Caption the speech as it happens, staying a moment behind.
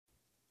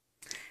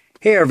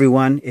Hey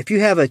everyone, if you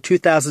have a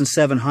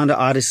 2007 Honda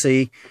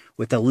Odyssey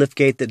with a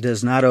liftgate that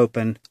does not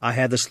open, I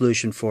have the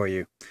solution for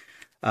you.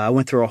 I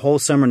went through a whole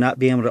summer not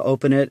being able to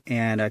open it,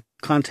 and I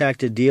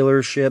contacted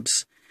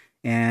dealerships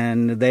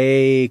and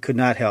they could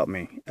not help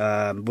me,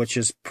 which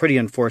is pretty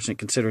unfortunate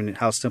considering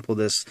how simple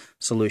this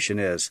solution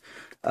is.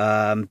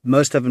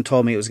 Most of them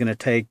told me it was going to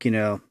take,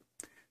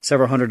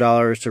 several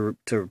 $100s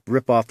to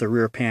rip off the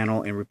rear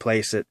panel and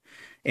replace it,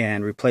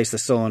 and replace the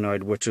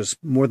solenoid, which is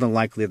more than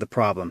likely the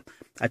problem.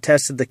 I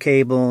tested the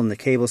cable and the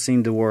cable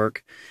seemed to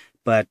work,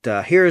 but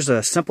here's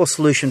a simple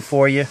solution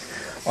for you.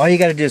 All you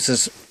got to do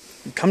is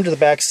come to the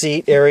back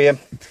seat area,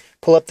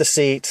 pull up the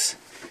seats,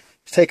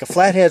 take a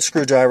flathead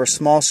screwdriver,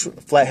 small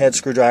flathead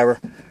screwdriver,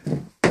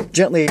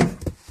 gently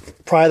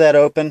pry that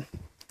open.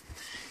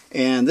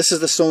 And this is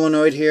the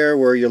solenoid here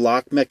where your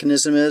lock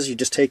mechanism is. You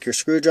just take your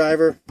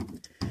screwdriver,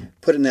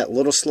 put it in that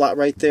little slot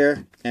right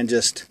there, and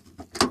just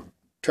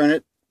turn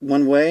it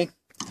one way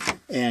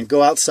and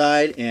go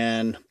outside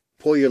and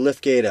pull your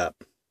lift gate up.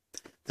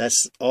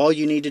 That's all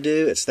you need to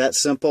do. It's that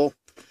simple.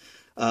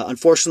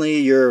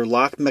 Unfortunately, your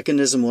lock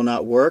mechanism will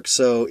not work,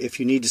 so if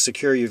you need to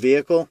secure your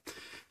vehicle,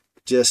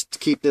 just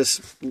keep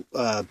this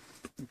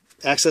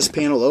access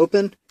panel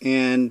open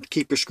and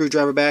keep your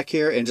screwdriver back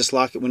here and just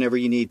lock it whenever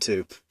you need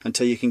to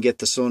until you can get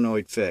the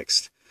solenoid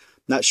fixed.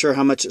 Not sure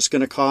how much it's going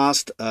to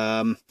cost,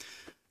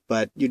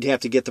 but you'd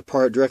have to get the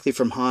part directly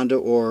from Honda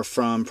or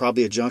from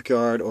probably a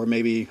junkyard or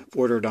maybe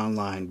order it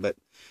online. But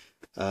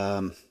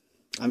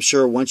I'm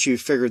sure once you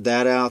figured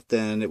that out,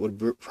 then it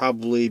would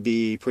probably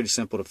be pretty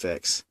simple to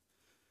fix.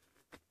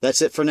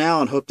 That's it for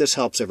now, and hope this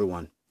helps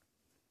everyone.